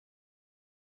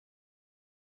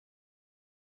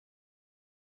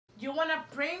you want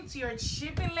to print your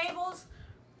shipping labels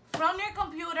from your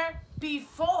computer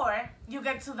before you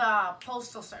get to the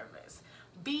postal service.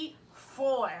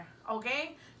 Before,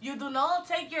 okay? You do not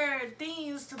take your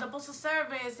things to the postal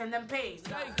service and then pay.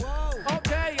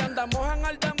 Ok, andamos en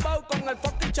el dembow con el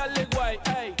fucking Charlie Way.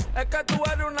 Ey, es que tú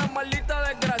eres una maldita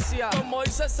desgracia. Como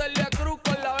dice Celia Cruz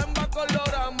con la bemba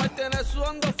colorada. Me tienes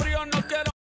sudando frío, no quiero.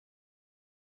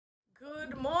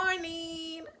 Good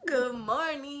morning. Good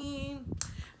morning.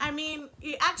 I mean,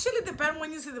 it actually depends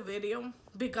when you see the video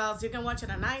because you can watch it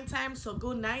at nighttime. So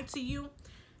good night to you.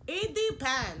 It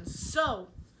depends. So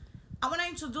I want to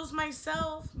introduce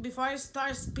myself before I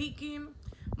start speaking.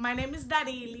 My name is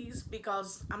Darilis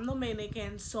because I'm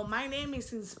Dominican, so my name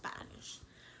is in Spanish.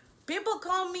 People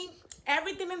call me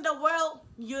everything in the world,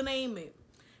 you name it.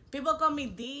 People call me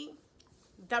D,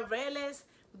 the realest,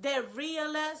 the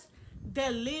realest,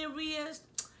 delirious.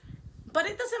 But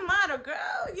it doesn't matter,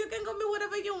 girl. You can call me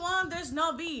whatever you want. There's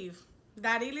no beef.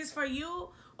 Darilis for you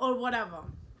or whatever.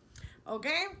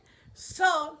 Okay?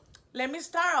 So let me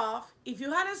start off. If you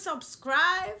hadn't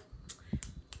subscribed,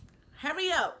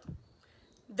 hurry up.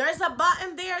 There's a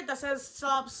button there that says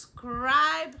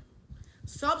subscribe.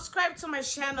 Subscribe to my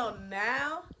channel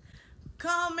now.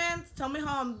 Comment, tell me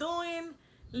how I'm doing.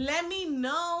 Let me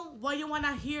know what you want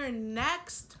to hear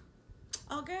next.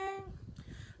 Okay?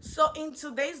 So in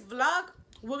today's vlog,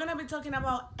 we're going to be talking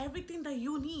about everything that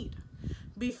you need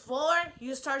before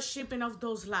you start shipping off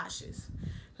those lashes.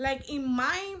 Like in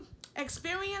my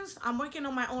experience, I'm working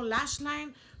on my own lash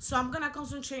line, so I'm gonna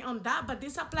concentrate on that, but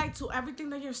this applies to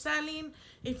everything that you're selling.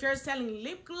 If you're selling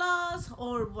lip gloss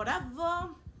or whatever,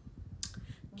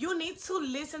 you need to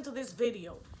listen to this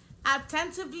video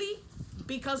attentively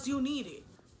because you need it.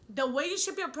 The way you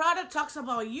ship your product talks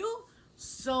about you,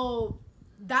 so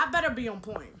that better be on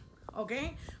point.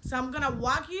 Okay, so I'm gonna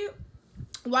walk you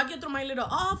through my little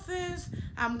office.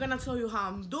 I'm gonna tell you how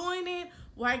I'm doing it,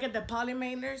 where I get the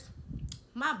Polymailers,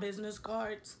 my business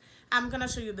cards. I'm gonna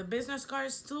show you the business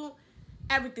cards too,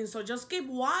 everything. So just keep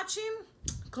watching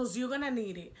because you're gonna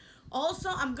need it. Also,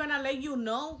 I'm gonna let you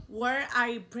know where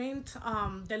I print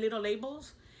the little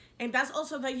labels, and that's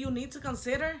also that you need to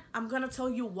consider. I'm gonna tell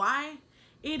you why.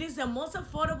 It is the most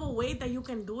affordable way that you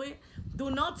can do it. Do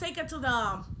not take it to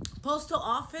the postal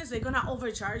office. They're gonna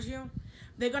overcharge you.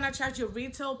 They're gonna charge you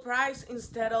retail price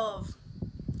instead of,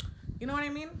 you know what I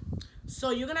mean?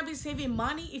 So you're gonna be saving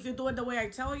money if you do it the way I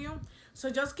tell you. So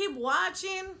just keep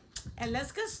watching and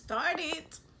let's get started.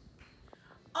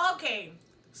 Okay,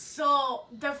 so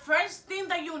the first thing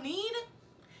that you need,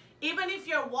 even if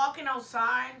you're walking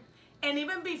outside and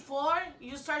even before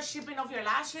you start shipping off your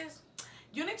lashes,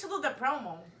 you need to do the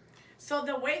promo. So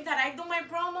the way that I do my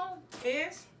promo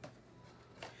is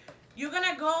you're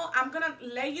gonna go, I'm gonna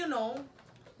let you know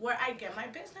where I get my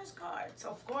business cards.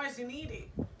 Of course, you need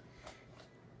it.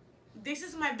 This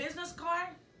is my business card.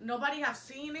 Nobody have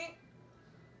seen it,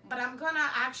 but I'm gonna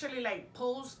actually like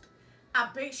post a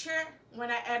picture when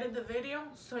I edit the video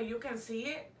so you can see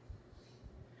it.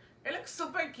 It looks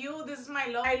super cute. This is my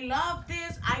logo. I love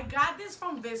this. I got this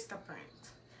from Vistaprint.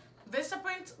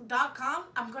 Vistaprint.com.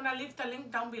 I'm gonna leave the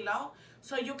link down below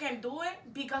so you can do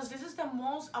it because this is the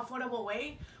most affordable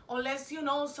way, unless you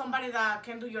know somebody that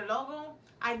can do your logo.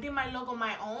 I did my logo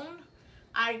my own.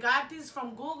 I got this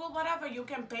from Google, whatever. You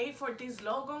can pay for this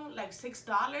logo like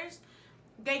 $6.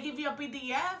 They give you a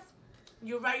PDF.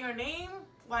 You write your name,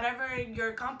 whatever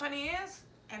your company is,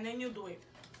 and then you do it.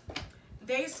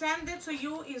 They send it to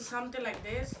you in something like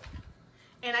this,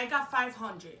 and I got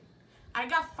 500. I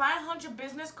got 500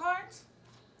 business cards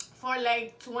for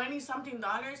like $20-something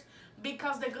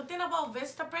because the good thing about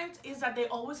Vistaprint is that they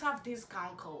always have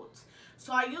discount codes.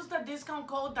 So I use the discount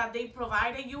code that they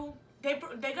provided you. They're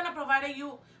gonna provide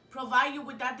you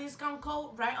with that discount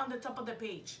code right on the top of the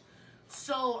page.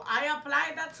 So I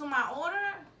applied that to my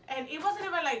order, and it wasn't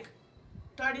even like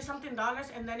 $30-something,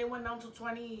 and then it went down to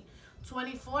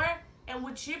 24, and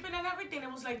with shipping and everything, it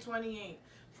was like 28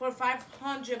 for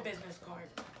 500 business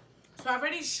cards. So I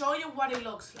already show you what it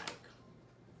looks like.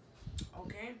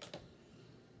 Okay.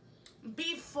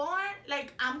 Before,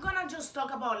 like, I'm gonna just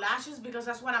talk about lashes because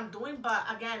that's what I'm doing, but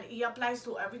again, it applies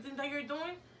to everything that you're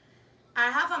doing.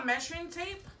 I have a measuring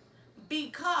tape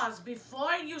because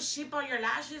before you ship out your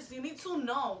lashes, you need to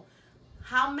know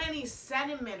how many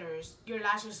centimeters your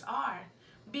lashes are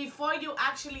before you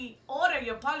actually order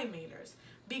your Polymailers.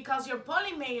 Because your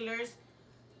Polymailers,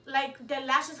 like the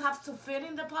lashes have to fit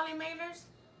in the Polymailers.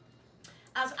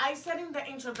 As I said in the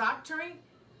introductory,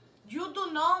 you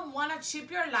do not want to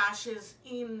ship your lashes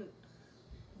in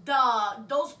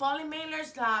those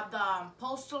Polymailers that the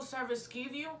postal service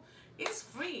give you. It's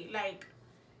free. Like,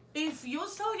 If you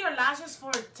sell your lashes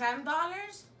for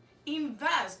 $10,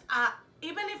 invest,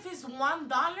 even if it's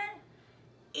 $1,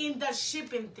 in the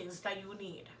shipping things that you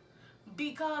need,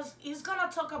 because it's gonna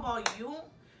talk about you.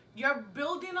 You're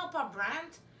building up a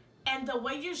brand, and the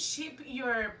way you ship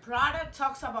your product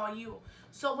talks about you.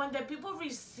 So when the people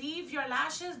receive your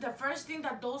lashes, the first thing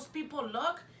that those people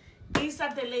look is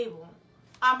at the label.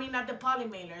 I mean, at the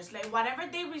polymailers. Like, whatever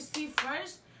they receive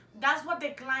first, that's what the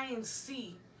clients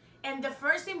see. And the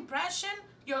first impression,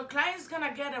 your client's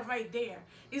gonna get it right there.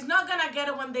 It's not gonna get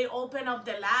it when they open up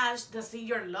the lash to see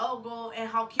your logo and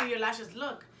how cute your lashes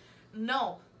look.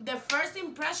 No, the first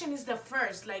impression is the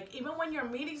first. Like, even when you're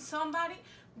meeting somebody,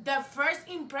 the first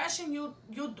impression you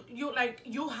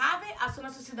have it as soon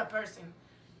as you see the person.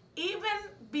 Even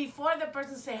before the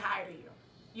person say hi to you.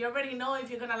 You already know if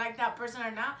you're gonna like that person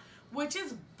or not, which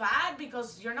is bad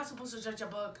because you're not supposed to judge a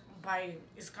book by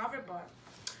its cover, but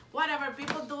whatever,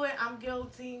 people do it, I'm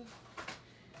guilty.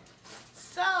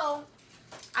 So,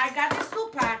 I got these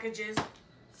 2 packages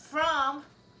from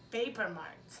Paper Mart.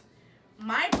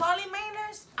 My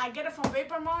Polymailers, I get it from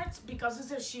Paper Mart because it's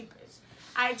the cheapest.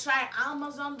 I try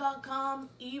Amazon.com,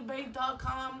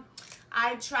 eBay.com,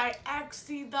 I try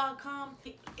Etsy.com.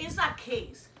 It's a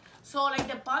case. So like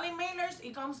the Polymailers,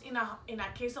 it comes in a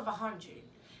case of 100.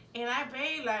 And I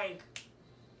pay like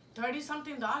 30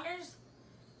 something dollars.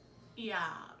 Yeah,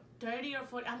 30 or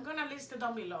 40. I'm gonna list it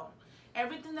down below.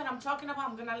 Everything that I'm talking about,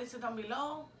 I'm gonna list it down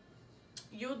below.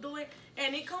 You do it.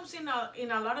 And it comes in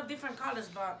a lot of different colors,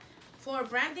 but for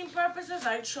branding purposes,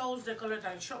 I chose the color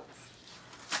that I chose.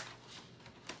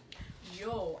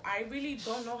 Yo, I really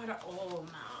don't know how to, oh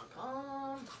my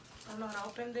god. I don't know how to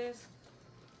open this.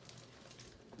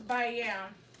 But yeah,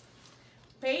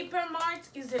 Paper Mart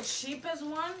is the cheapest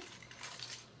one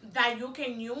that you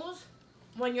can use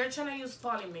when you're trying to use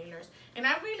Polymailers. And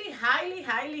I really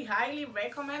highly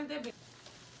recommend it.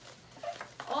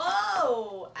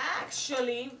 Oh,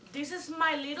 actually, this is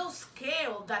my little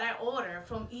scale that I ordered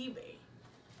from eBay.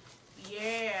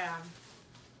 Yeah.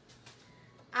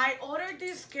 I ordered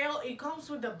this scale. It comes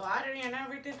with the battery and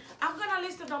everything. I'm gonna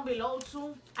list it down below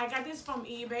too. I got this from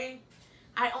eBay.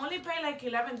 I only paid like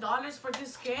 $11 for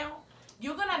this scale.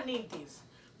 You're gonna need this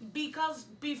because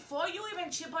before you even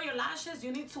chip out your lashes,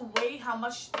 you need to weigh how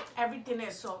much everything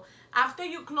is. So after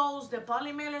you close the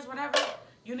Polymailers, whatever,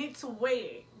 you need to weigh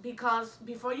it, because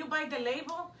before you buy the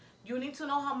label, you need to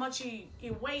know how much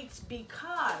it weighs,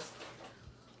 because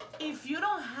if you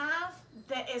don't have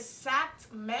the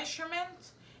exact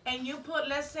measurement and you put,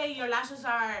 let's say your lashes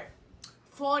are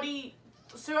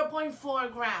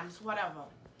 0.4 grams, whatever,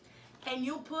 and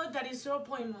you put that is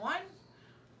 0.1,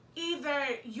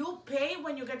 either you pay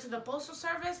when you get to the postal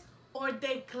service, or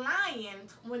the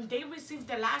client, when they receive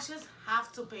the lashes, have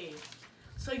to pay.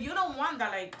 So you don't want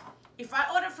that. Like, if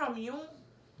I order from you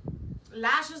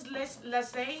lashes, let's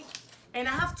say, and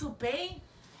I have to pay,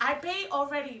 I pay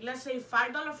already, let's say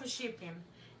 $5 for shipping,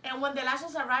 and when the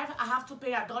lashes arrive, I have to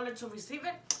pay $1 to receive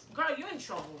it. Girl, you're in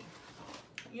trouble.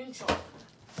 You're in trouble.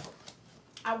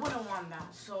 I wouldn't want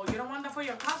that. So you don't want that for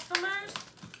your customers.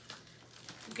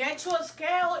 Get you a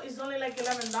scale. It's only like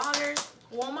 $11.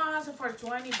 Walmart has it for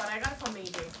 $20, but I got it from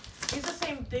eBay. It's the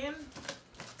same thing.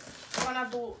 What I'm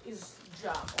gonna do is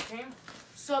job, okay?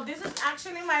 So this is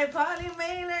actually my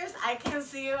Polymailers. I can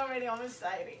see it already. I'm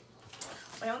excited.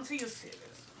 Wait until you see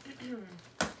this.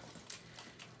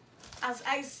 As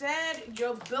I said,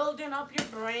 you're building up your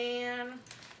brand.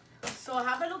 So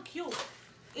have it look cute.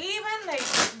 Even like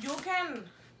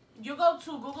you go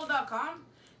to google.com,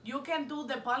 you can do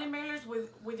the Polymailers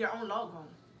with your own logo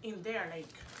in there. Like,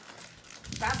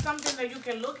 that's something that you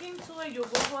can look into it. You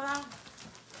Google that.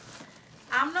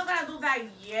 I'm not gonna do that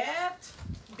yet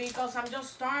because I'm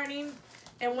just starting.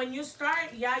 And when you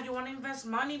start, yeah, you want to invest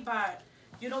money, but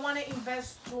you don't want to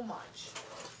invest too much.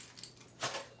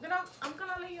 You know, I'm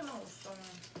gonna let you know. So,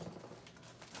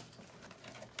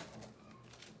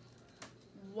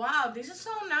 wow, this is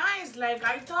so nice. Like,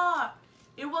 I thought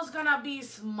it was gonna be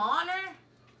smaller,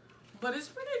 but it's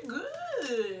pretty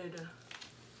good.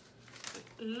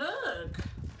 Look,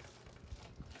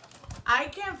 I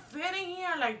can fit in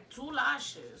here like 2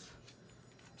 lashes.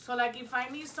 So like if I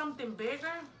need something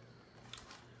bigger,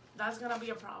 that's gonna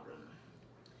be a problem.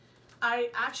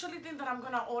 I actually think that I'm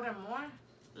gonna order more,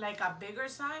 like a bigger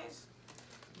size,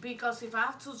 because if I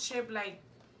have to shape like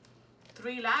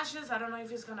 3 lashes, I don't know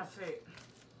if it's gonna fit.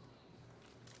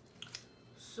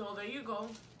 So there you go.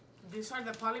 These are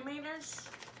the Polymailers.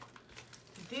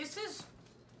 This is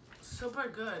super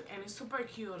good and it's super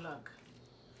cute. Look,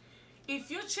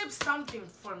 if you chip something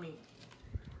for me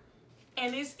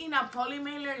and it's in a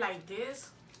Polymailer like this,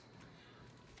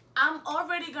 I'm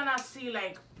already gonna see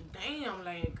like, damn,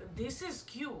 like this is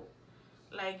cute.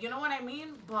 Like, you know what I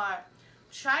mean? But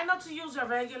try not to use the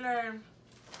regular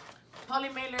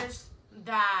polymailers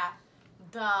that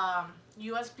the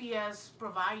USPS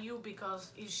provide you,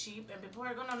 because it's cheap and people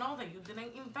are gonna know that you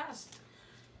didn't invest.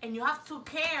 And you have to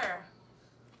care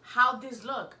how this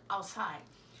look outside.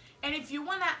 And if you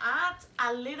wanna add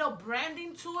a little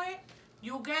branding to it,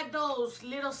 you get those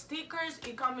little stickers.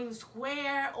 It comes in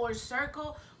square or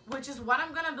circle, which is what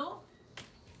I'm gonna do.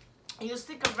 And you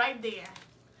stick it right there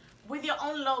with your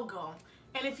own logo.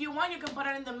 And if you want, you can put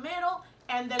it in the middle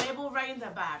and the label right in the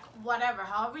back. Whatever,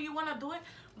 however you wanna do it.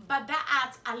 But that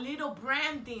adds a little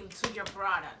branding to your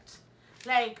product.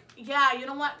 Like, yeah, you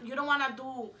know what? You don't wanna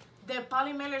do the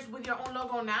polymailers with your own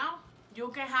logo now. You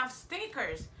can have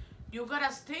stickers. You got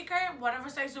a sticker, whatever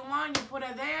size you want, you put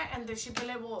it there, and the shipping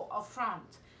label up front.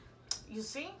 You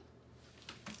see?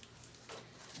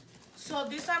 So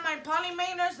these are my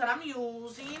polymailers that I'm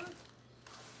using.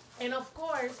 And of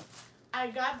course,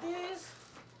 I got this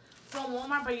from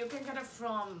Walmart, but you can get it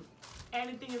from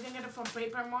anything. You can get it from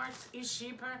Paper Marts. It's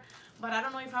cheaper, but I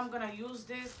don't know if I'm gonna use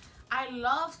this. I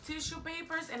love tissue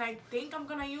papers, and I think I'm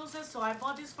gonna use it. So I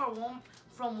bought this from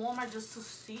Walmart just to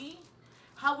see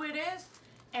how it is.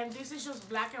 And this is just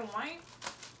black and white.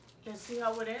 Let's see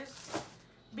how it is.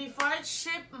 Before I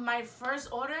ship my first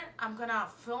order, I'm gonna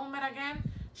film it again,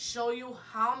 show you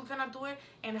how I'm gonna do it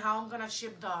and how I'm gonna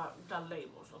ship the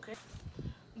labels, okay?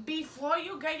 Before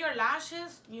you get your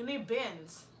lashes, you need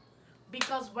bins.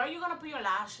 Because where are you gonna put your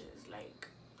lashes? Like,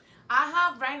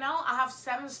 right now, I have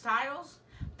 7 styles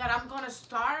that I'm gonna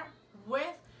start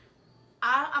with.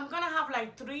 I'm gonna have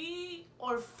like 3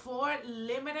 or 4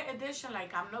 limited edition.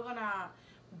 Like, I'm not gonna,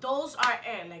 those are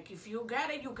it. Like, if you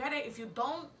get it, you get it. If you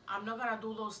don't, I'm not gonna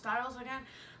do those styles again,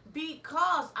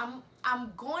 because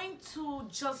I'm going to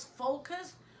just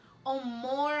focus on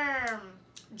more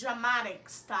dramatic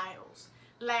styles,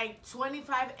 like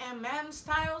 25 mm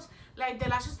styles. Like the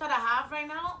lashes that I have right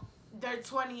now, they're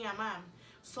 20 mm.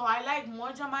 So I like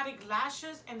more dramatic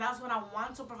lashes, and that's what I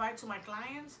want to provide to my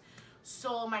clients,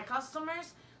 so my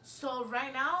customers. So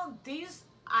right now,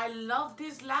 I love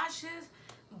these lashes,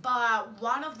 but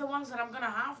one of the ones that I'm gonna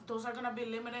have, those are gonna be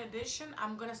limited edition.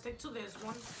 I'm gonna stick to this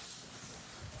one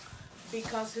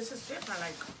because this is different.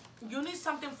 Like, you need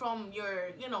something from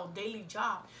your, daily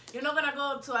job. You're not gonna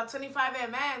go to a 25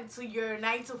 mm to your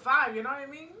 9 to 5, you know what I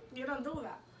mean? You don't do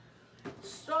that.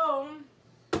 So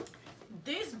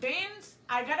these bins,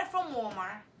 I got it from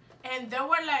Walmart, and they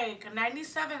were like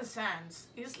 97 cents.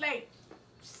 It's like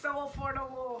so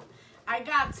affordable. I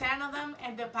got 10 of them,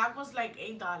 and the pack was like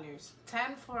 $8.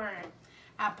 10 for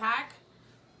a pack.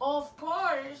 Of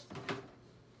course,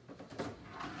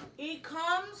 it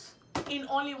comes in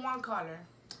only one color.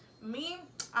 Me,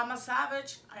 I'm a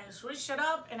savage. I switched it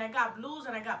up, and I got blues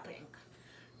and I got pink.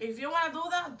 If you want to do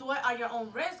that, do it at your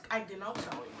own risk. I did not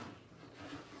tell you.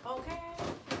 Okay?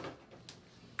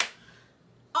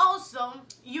 Also,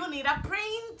 you need a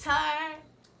printer.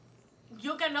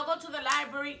 You cannot go to the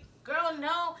library. Girl,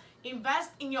 no.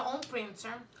 Invest in your own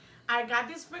printer. I got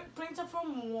this printer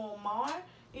from Walmart.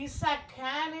 It's a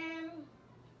Canon.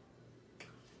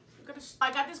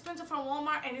 I got this printer from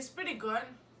Walmart, and it's pretty good.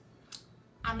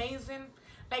 Amazing.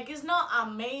 Like, it's not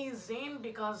amazing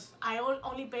because I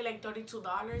only pay like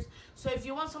 $32. So if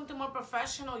you want something more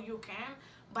professional, you can.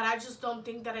 But I just don't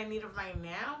think that I need it right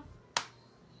now.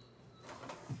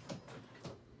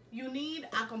 You need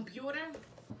a computer.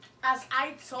 As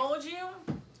I told you,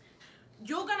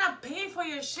 you're gonna pay for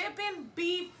your shipping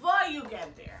before you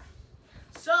get there.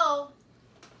 So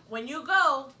when you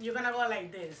go, you're gonna go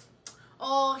like this.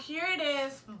 Oh, here it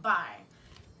is, bye.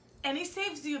 And it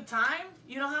saves you time.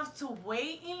 You don't have to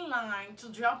wait in line to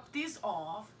drop this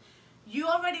off. You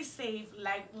already saved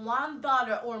like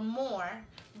 $1 or more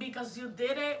because you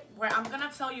did it where I'm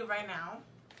gonna tell you right now.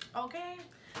 Okay?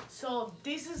 So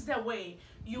this is the way.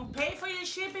 You pay for your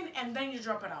shipping and then you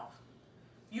drop it off.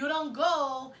 You don't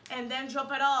go and then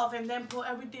drop it off and then put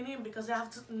everything in because they have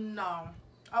to, no.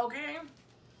 Okay?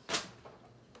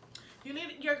 You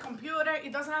need your computer.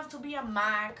 It doesn't have to be a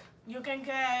Mac. You can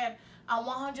get a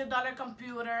 $100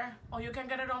 computer, or you can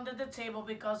get it under the table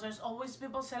because there's always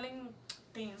people selling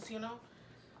things,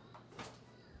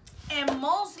 And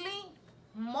mostly,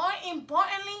 more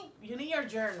importantly, you need your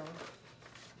journal.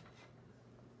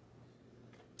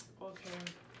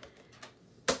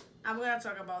 Okay. I'm going to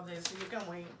talk about this, so you can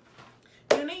wait.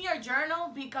 You need your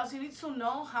journal because you need to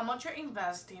know how much you're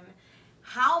investing,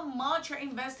 how much you're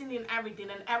investing in everything,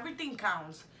 and everything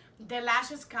counts. The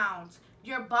lashes count.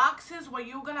 Your boxes where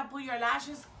you're gonna put your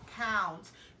lashes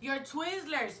counts. Your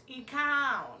Twizzlers, it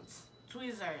counts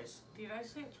Twizzlers. Did I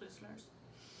say Twizzlers?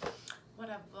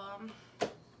 Whatever.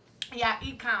 Yeah,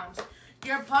 it counts.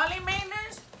 Your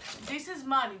Polymailers, this is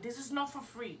money. This is not for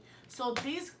free. So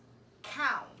this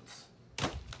counts.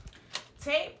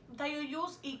 Tape that you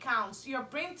use, it counts. Your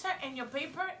printer and your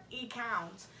paper, it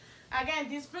counts. Again,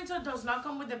 this printer does not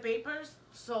come with the papers,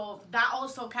 so that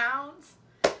also counts.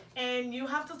 And you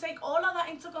have to take all of that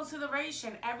into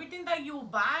consideration. Everything that you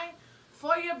buy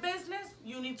for your business,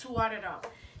 you need to add it up.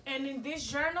 And in this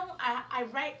journal, I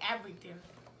write everything.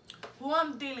 Who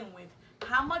I'm dealing with.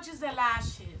 How much is the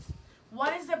lashes?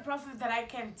 What is the profit that I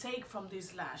can take from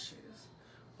these lashes?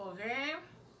 Okay?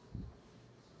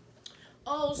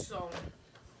 Also,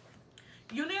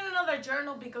 you need another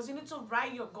journal because you need to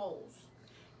write your goals.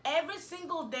 Every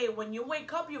single day when you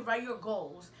wake up, you write your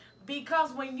goals.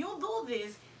 Because when you do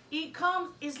this,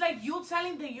 it's like you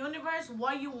telling the universe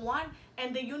what you want,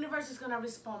 and the universe is going to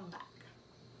respond back.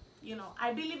 You know,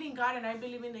 I believe in God and I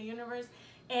believe in the universe,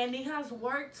 and it has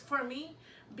worked for me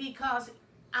because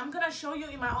I'm going to show you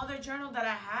in my other journal that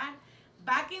I had.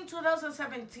 Back in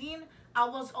 2017, I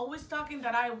was always talking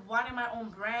that I wanted my own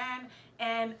brand,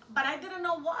 but I didn't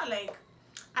know what. Like,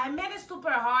 I made it super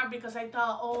hard because I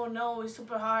thought, oh no, it's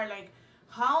super hard. Like,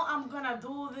 how I'm going to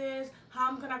do this, how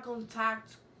I'm going to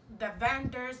contact the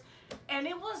vendors, and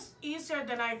it was easier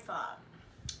than I thought.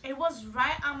 It was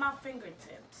right at my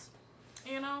fingertips,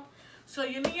 you know. So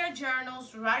you need your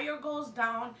journals, write your goals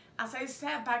down. As I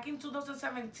said, back in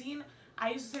 2017,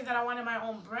 I used to say that I wanted my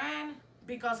own brand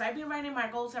because I've been writing my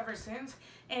goals ever since.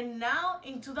 And now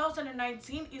in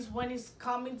 2019 is when it's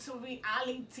coming to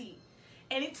reality.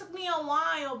 And it took me a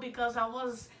while because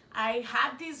I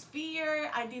had this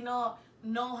fear. I did not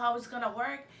know how it's gonna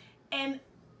work. And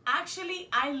actually,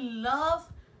 I love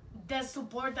the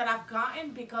support that I've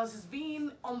gotten because it's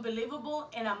been unbelievable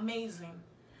and amazing.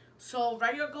 So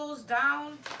write your goals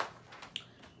down,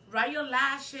 write your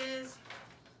lashes.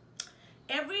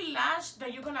 Every lash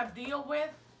that you're gonna deal with,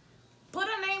 put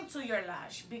a name to your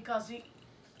lash because it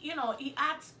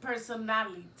adds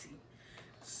personality.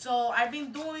 So I've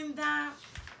been doing that.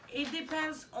 It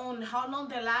depends on how long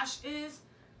the lash is.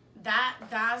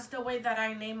 That's the way that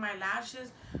I name my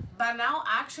lashes. But now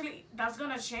actually that's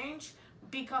gonna change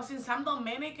because since I'm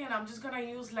Dominican, I'm just gonna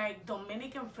use like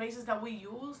Dominican phrases that we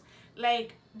use.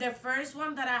 Like the first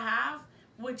one that I have,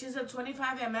 which is a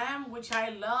 25 which I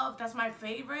love, that's my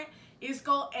favorite. It's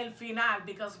called El Final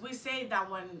because we say that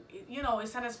when,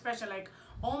 it's an expression like,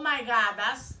 oh my God,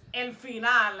 that's El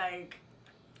Final, like.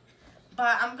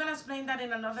 But I'm gonna explain that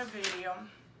in another video.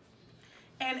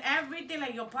 And everything,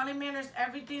 like your Polymailers,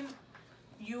 everything,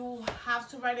 you have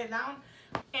to write it down.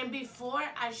 And before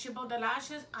I ship out the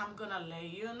lashes, I'm gonna let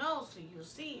you know so you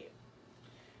see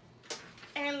it.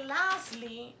 And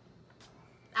lastly,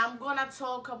 I'm gonna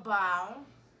talk about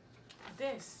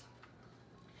this.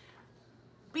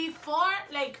 Before,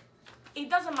 like, it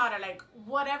doesn't matter, like,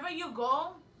 whatever you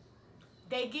go,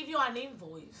 they give you an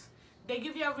invoice. They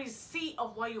give you a receipt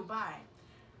of what you buy.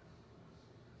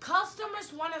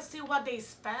 Customers want to see what they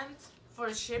spent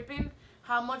for shipping,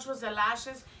 how much was the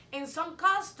lashes, and some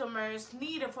customers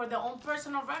need it for their own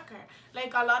personal record.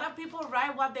 Like a lot of people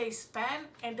write what they spend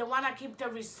and they want to keep the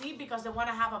receipt because they want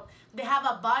to have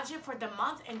a budget for the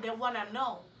month and they want to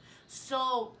know.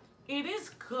 So it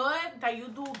is good that you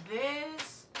do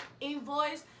this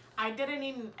invoice. I did it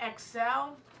in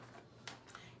Excel.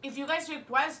 If you guys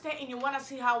request it and you want to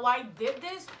see how I did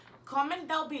this, comment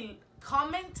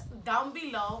down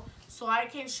below so I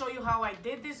can show you how I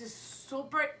did this. It's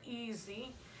super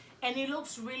easy and it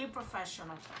looks really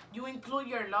professional. You include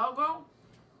your logo.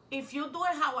 If you do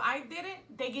it how I did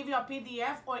it, they give you a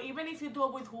PDF, or even if you do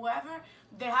it with whoever,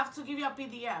 they have to give you a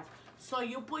PDF. So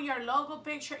you put your logo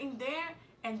picture in there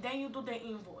and then you do the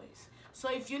invoice.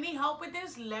 So if you need help with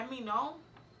this, let me know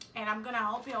and I'm gonna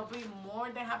help you. I'll be more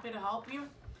than happy to help you.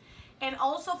 And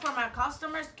also for my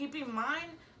customers, keep in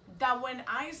mind that when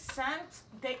I sent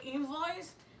the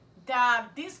invoice, the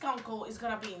discount code is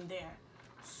gonna be in there.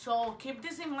 So keep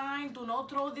this in mind. Do not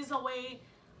throw this away.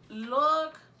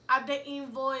 Look at the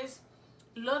invoice.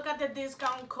 Look at the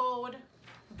discount code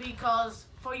because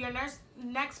for your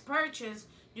next purchase,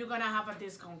 you're gonna have a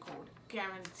discount code,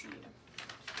 guaranteed.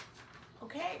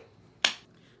 Okay?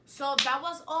 So that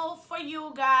was all for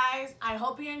you guys. I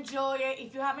hope you enjoy it.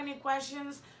 If you have any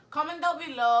questions, comment down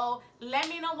below. Let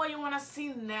me know what you want to see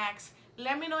next.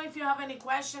 Let me know if you have any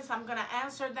questions. I'm going to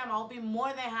answer them. I'll be more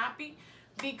than happy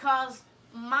because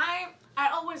I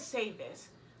always say this.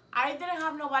 I didn't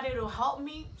have nobody to help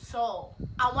me, so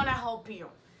I want to help you.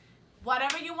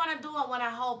 Whatever you want to do, I want to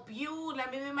help you.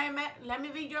 Let me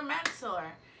be your mentor.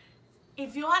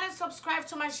 If you want to subscribe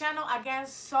to my channel, again,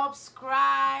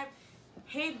 subscribe.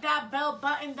 Hit that bell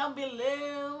button down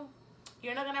below.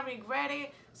 You're not gonna regret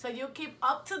it. So you keep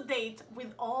up to date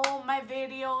with all my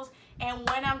videos and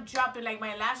when I'm dropping. Like,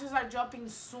 my lashes are dropping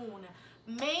soon.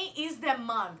 May is the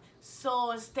month,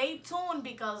 so stay tuned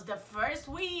because the first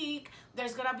week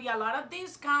there's gonna be a lot of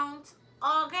discounts.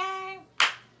 Okay,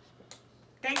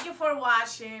 thank you for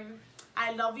watching.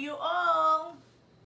 I love you all.